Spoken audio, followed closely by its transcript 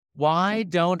Why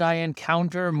don't I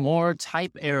encounter more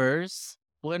type errors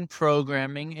when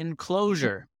programming in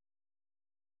Clojure?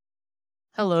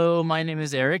 Hello, my name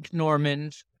is Eric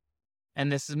Normand,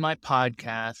 and this is my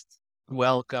podcast.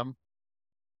 Welcome.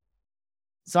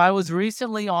 So I was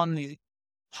recently on the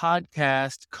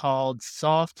podcast called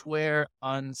Software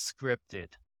Unscripted.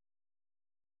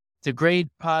 It's a great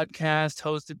podcast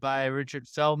hosted by Richard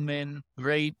Feldman,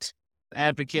 great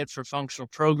advocate for functional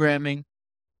programming.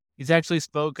 He's actually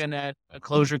spoken at a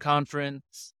Clojure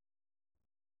conference.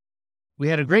 We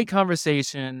had a great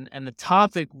conversation, and the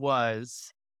topic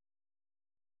was,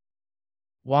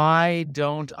 why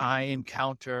don't I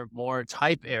encounter more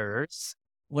type errors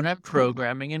when I'm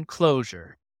programming in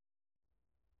Clojure?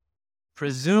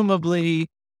 Presumably,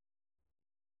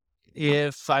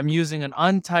 if I'm using an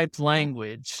untyped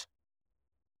language,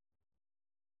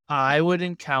 I would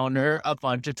encounter a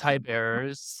bunch of type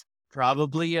errors,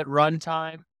 probably at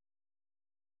runtime.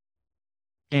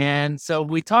 And so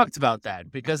we talked about that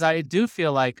because I do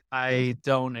feel like I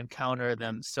don't encounter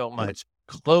them so much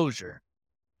in Clojure.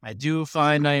 I do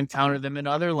find I encounter them in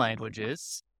other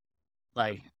languages,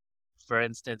 like, for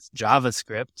instance,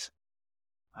 JavaScript.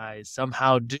 I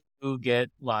somehow do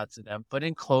get lots of them, but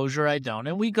in Clojure I don't.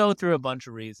 And we go through a bunch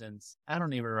of reasons. I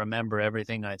don't even remember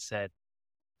everything I said,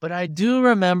 but I do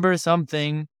remember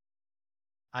something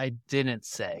I didn't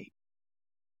say.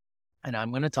 And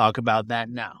I'm going to talk about that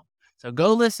now. So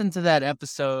go listen to that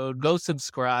episode, go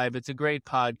subscribe. It's a great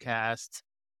podcast.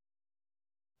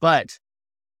 But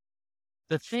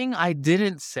the thing I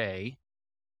didn't say,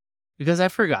 because I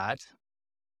forgot,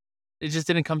 it just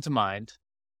didn't come to mind,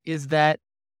 is that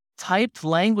typed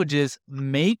languages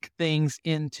make things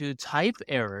into type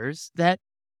errors that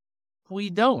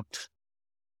we don't,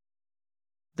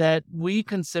 that we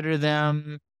consider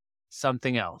them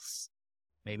something else.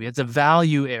 Maybe it's a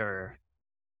value error,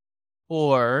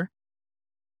 or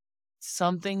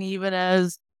something even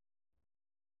as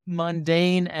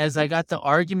mundane as I got the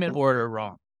argument order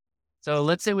wrong. So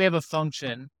let's say we have a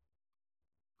function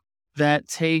that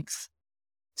takes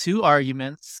two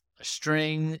arguments, a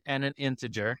string and an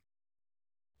integer,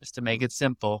 just to make it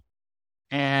simple.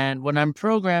 And when I'm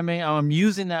programming, I'm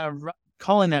using that,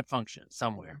 calling that function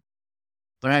somewhere.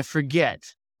 But I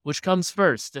forget which comes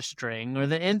first, the string or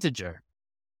the integer.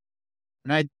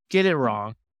 And I get it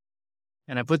wrong.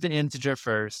 And I put the integer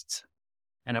first,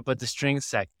 and I put the string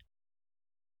second.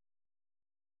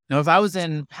 Now, if I was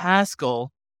in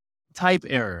Haskell, type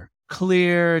error,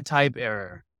 clear type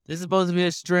error. This is supposed to be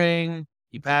a string.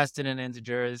 You passed in an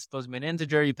integer. This is supposed to be an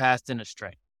integer. You passed in a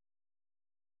string.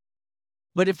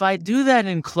 But if I do that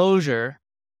in Clojure,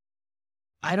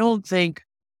 I don't think,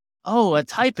 oh, a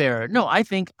type error. No, I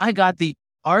think I got the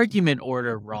argument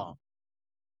order wrong.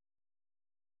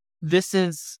 This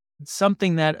is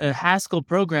something that a Haskell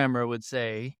programmer would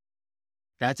say,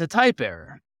 that's a type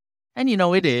error. And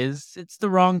it is. It's the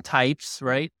wrong types,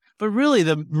 right? But really,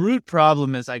 the root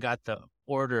problem is I got the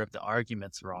order of the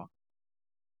arguments wrong.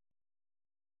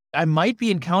 I might be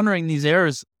encountering these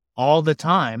errors all the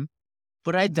time,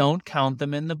 but I don't count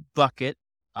them in the bucket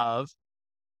of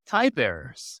type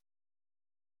errors.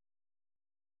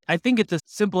 I think it's a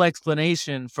simple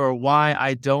explanation for why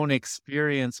I don't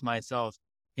experience myself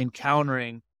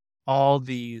encountering all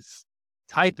these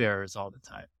type errors all the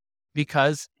time.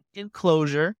 Because in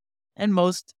Clojure and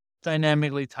most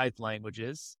dynamically typed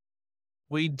languages,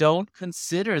 we don't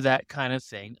consider that kind of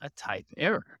thing a type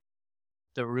error.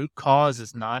 The root cause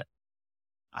is not,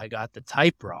 I got the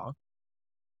type wrong.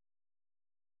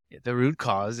 The root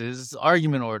cause is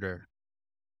argument order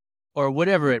or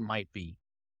whatever it might be,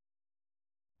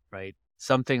 right?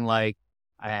 Something like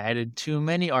I added too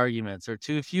many arguments or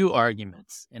too few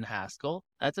arguments in Haskell.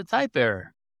 That's a type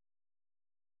error.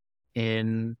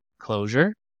 In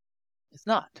Clojure, it's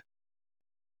not.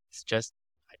 It's just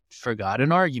I forgot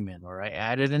an argument or I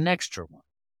added an extra one.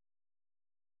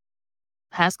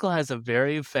 Haskell has a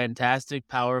very fantastic,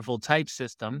 powerful type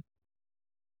system.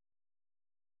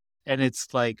 And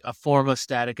it's like a form of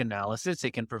static analysis.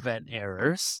 It can prevent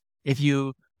errors. If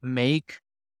you make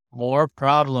more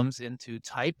problems into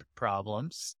type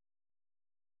problems,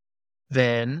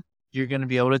 then you're going to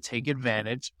be able to take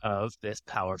advantage of this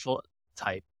powerful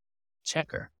type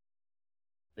checker,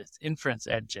 this inference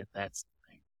engine.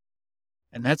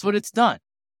 And that's what it's done.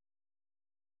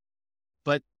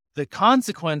 But the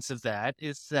consequence of that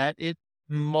is that it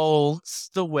molds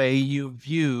the way you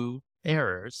view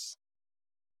errors,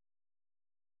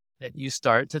 that you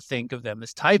start to think of them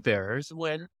as type errors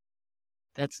when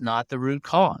that's not the root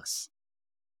cause.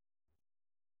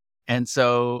 And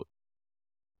so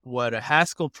what a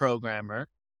Haskell programmer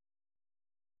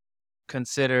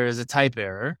considers a type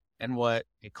error and what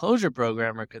a Clojure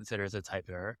programmer considers a type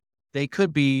error, they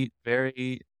could be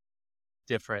very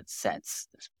different sets.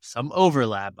 There's some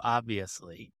overlap,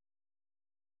 obviously.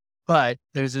 But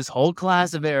there's this whole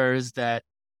class of errors that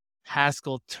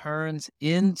Haskell turns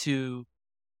into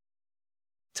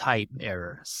type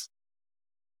errors.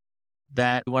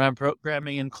 That when I'm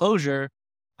programming in Clojure,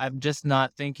 I'm just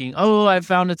not thinking, oh, I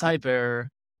found a type error.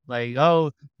 Like,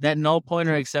 oh, that null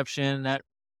pointer exception, that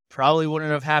probably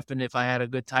wouldn't have happened if I had a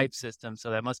good type system.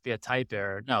 So that must be a type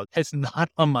error. No, it's not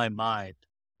on my mind.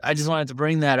 I just wanted to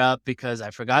bring that up because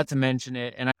I forgot to mention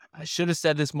it. And I should have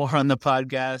said this more on the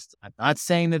podcast. I'm not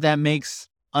saying that makes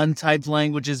untyped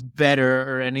languages better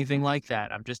or anything like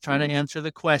that. I'm just trying to answer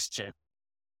the question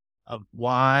of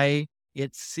why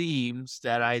it seems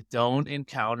that I don't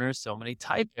encounter so many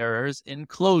type errors in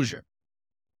Clojure.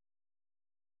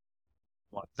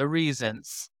 One of the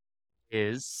reasons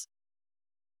is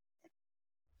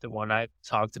the one I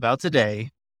talked about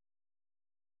today.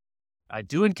 I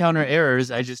do encounter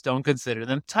errors, I just don't consider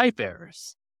them type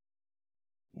errors.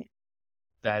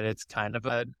 That it's kind of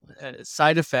a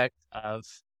side effect of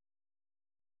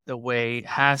the way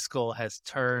Haskell has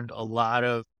turned a lot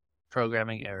of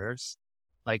programming errors,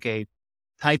 like a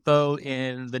typo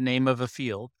in the name of a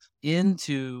field,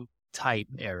 into type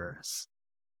errors.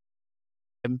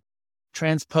 I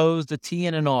transposed a T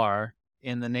and an R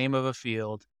in the name of a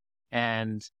field,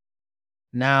 and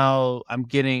now I'm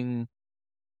getting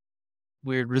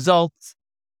weird results.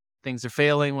 Things are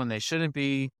failing when they shouldn't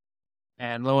be.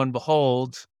 And lo and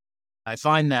behold, I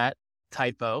find that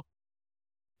typo,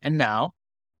 and now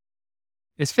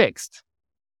it's fixed.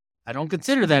 I don't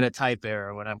consider that a type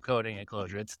error when I'm coding in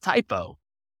Clojure. It's a typo.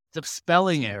 It's a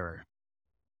spelling error.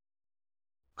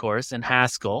 Of course, in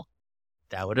Haskell,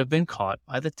 that would have been caught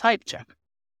by the type check.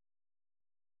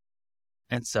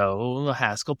 And so the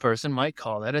Haskell person might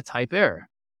call that a type error.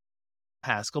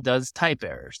 Haskell does type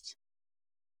errors.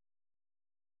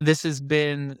 This has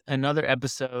been another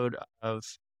episode of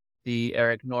the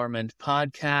Eric Normand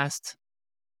podcast.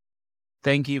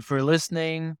 Thank you for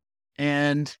listening.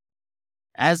 And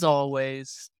as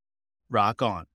always, rock on.